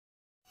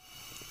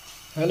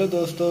Hello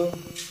दोस्तों,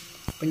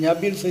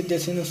 पंजाबी रसोई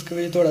देसी नुस्खे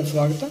में थोड़ा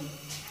स्वागत है।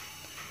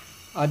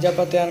 अज आप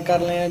तैयार कर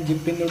रहे हैं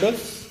जिप्पी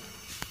नूडल्स।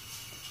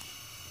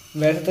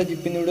 वैसे तो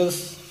जिप्पी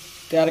नूडल्स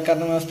तैयार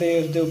करने वास्ते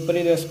उसके उपर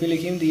ही रेसिपी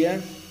लिखी होंगी है,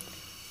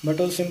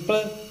 बट वो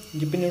सिंपल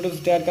जिप्पी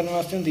नूडल्स तैयार करने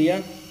वास्ते होंगी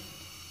है।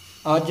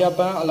 अज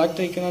आप अलग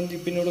तरीके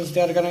जिप्पी नूडल्स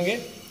तैयार करेंगे,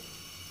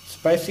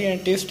 स्पाइसी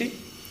एंड टेस्टी।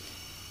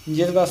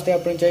 जिस वास्ते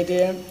अपने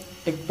चाहिए है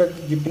एक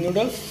पैकेट जिप्पी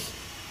नूडल्स,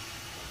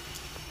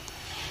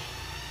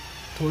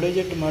 थोड़े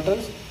जे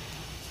टमाटर,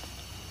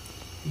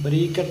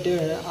 बरीक कटे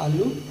हुए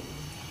आलू,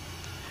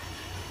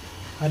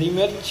 हरी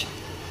मिर्च,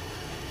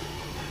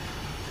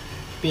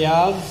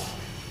 प्याज,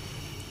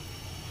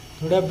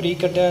 थोड़ा बरीक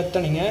कटा हुआ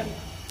धनिया,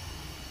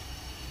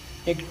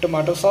 एक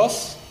टमाटो सॉस,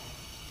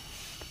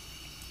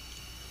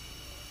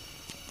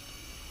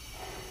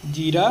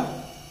 जीरा,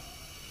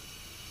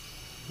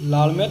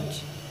 लाल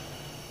मिर्च,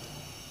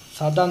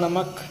 सादा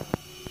नमक।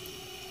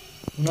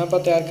 हुण आप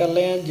तैयार कर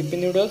रहे हैं जिप्पी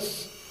नूडल्स,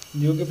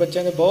 जो कि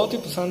बच्चों को बहुत ही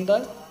पसंद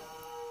है।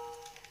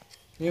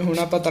 ये हुण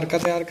आप तड़का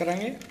तैयार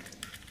करांगे।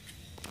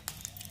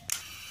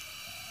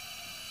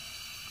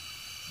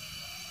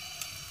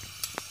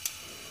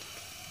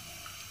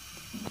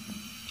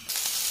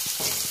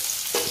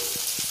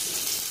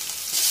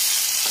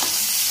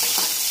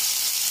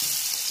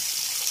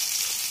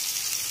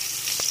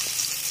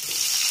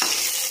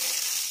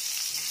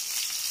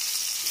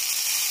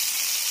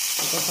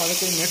 आप सारे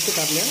को मिक्स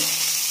कर लिया,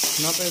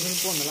 हुण आप इसमें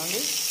भुन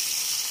लांगे।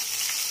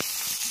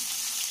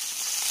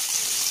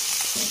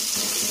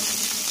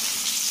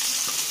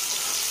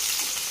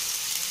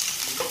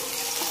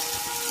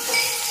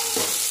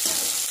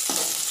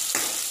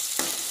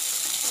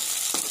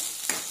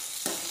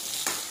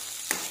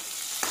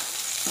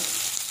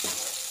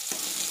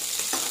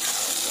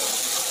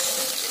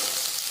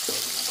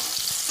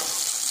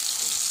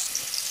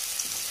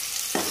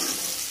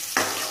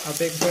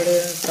 आप एक साइड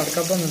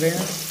तड़का भुन रहे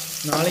हैं,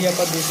 नाल ही आप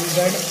दूसरी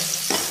साइड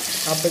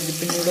आप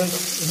जिप्पी नूडल्स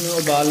इसमें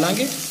उबाल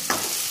लाँगे।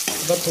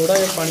 बस थोड़ा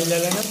जिहा पानी ले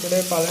लेना, थोड़ा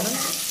जिहा पा लेना,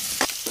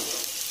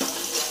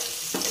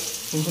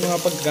 उसमें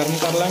आप गर्म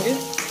कर लाँगे।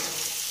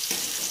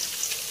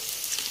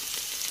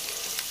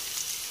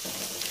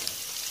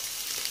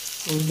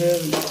 उसके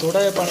थोड़ा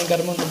जिहा पानी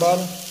गर्म होने के बाद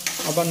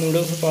आप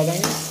नूडल्स पा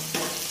देंगे।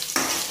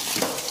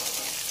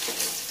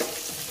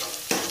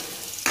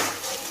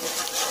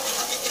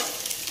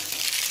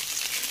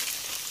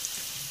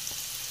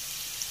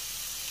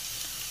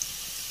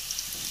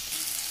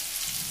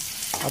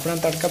 अपना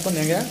तड़का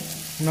भुनिया गया,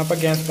 हम आप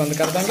गैस बंद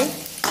कर देंगे।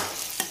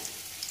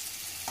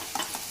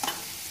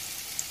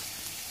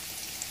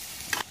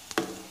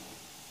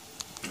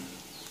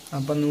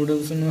 आप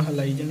नूडल्स में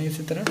हिलाई जाने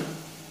इसी तरह।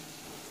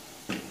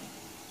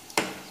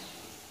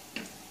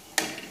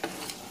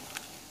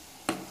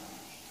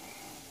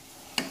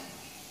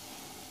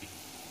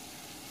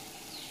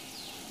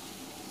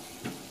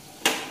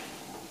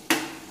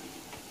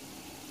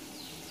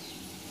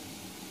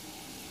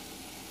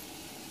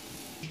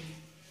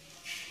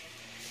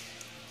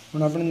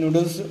 हुण अपने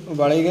नूडल्स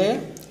उबाले गए,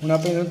 हुण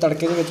आप इन्हें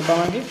तड़के दे विच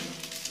पावांगे।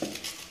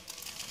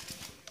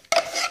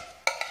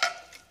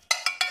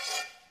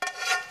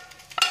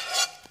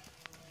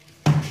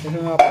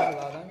 इसमें आप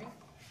हिला देंगे।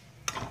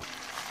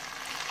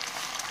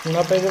 हुण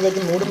आप इहदे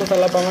विच मूड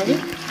मसाला पावांगे।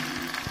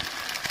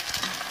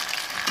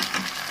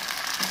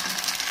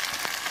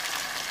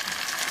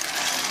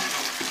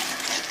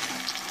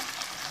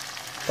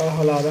 तो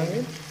हिला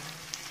देंगे।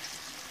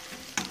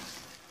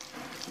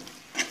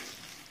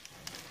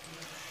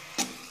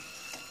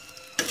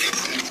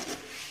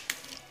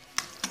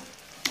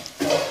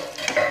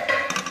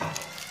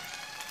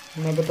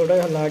 हम आप थोड़ा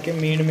हिला के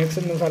मेन मिक्स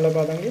मसाला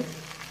पा देंगे।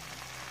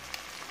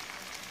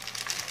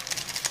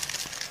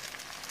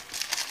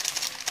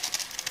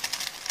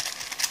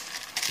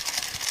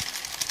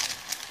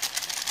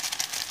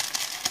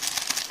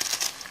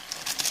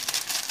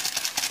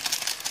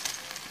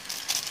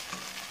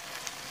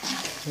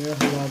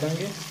 हिला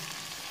देंगे।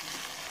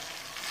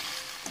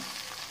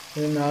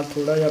 ना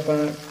थोड़ा जिहा आप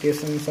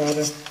टेस्ट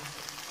अनुसार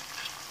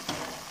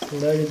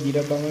थोड़ा जिहा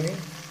जीरा पावांगे,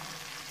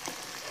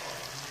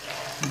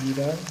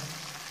 जीरा,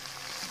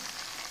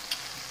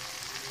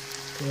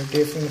 थोड़ा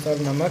टेस्ट अनुसार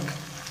नमक,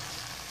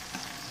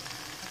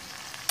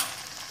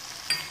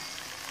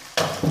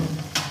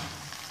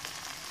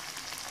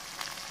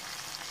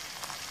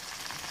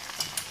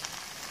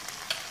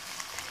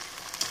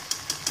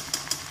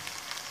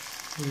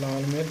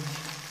 लाल मिर्च।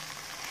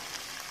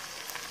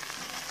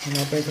 हम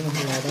आप इसमें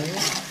हिला देंगे।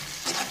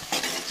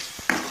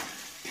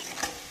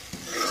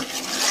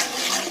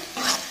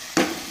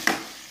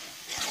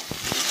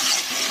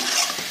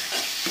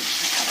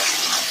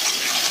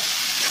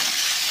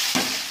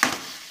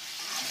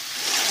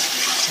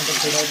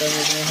 थोड़ा टाइम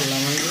इसमें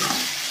हिलावांगे,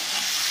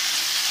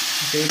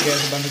 फिर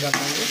गैस बंद कर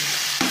देंगे।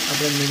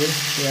 अपने नूडल्स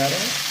तैयार है।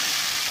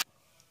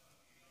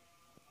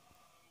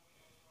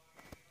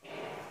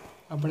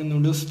 अपने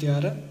नूडल्स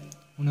तैयार है।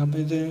 हुण आप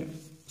इहदे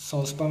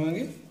सॉस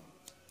पावांगे।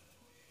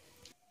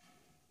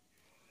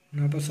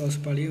 हुण आप सॉस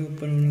पा ली,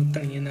 उपर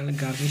धनिए नाल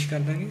गार्निश कर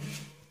देंगे।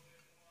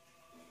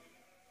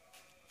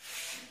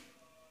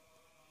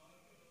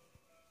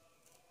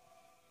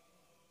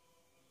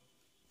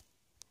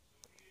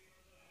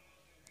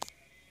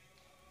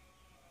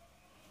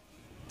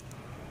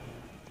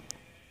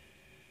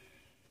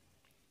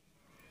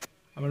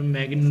 अपने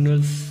मैगी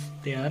नूडल्स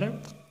तैयार है,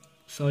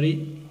 सॉरी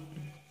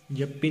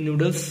यप्पी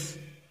नूडल्स।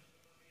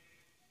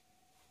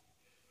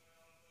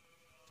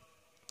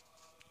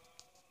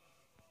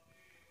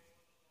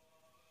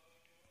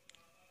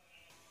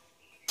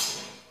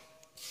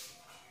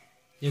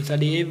 ਜੇ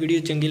ਸਾਡੀ ਇਹ ਵੀਡੀਓ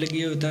ਚੰਗੀ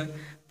ਲੱਗੀ ਹੋਵੇ ਤਾਂ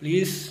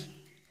ਪਲੀਜ਼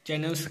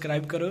ਚੈਨਲ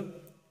ਸਬਸਕ੍ਰਾਈਬ ਕਰੋ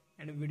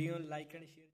and video like and share.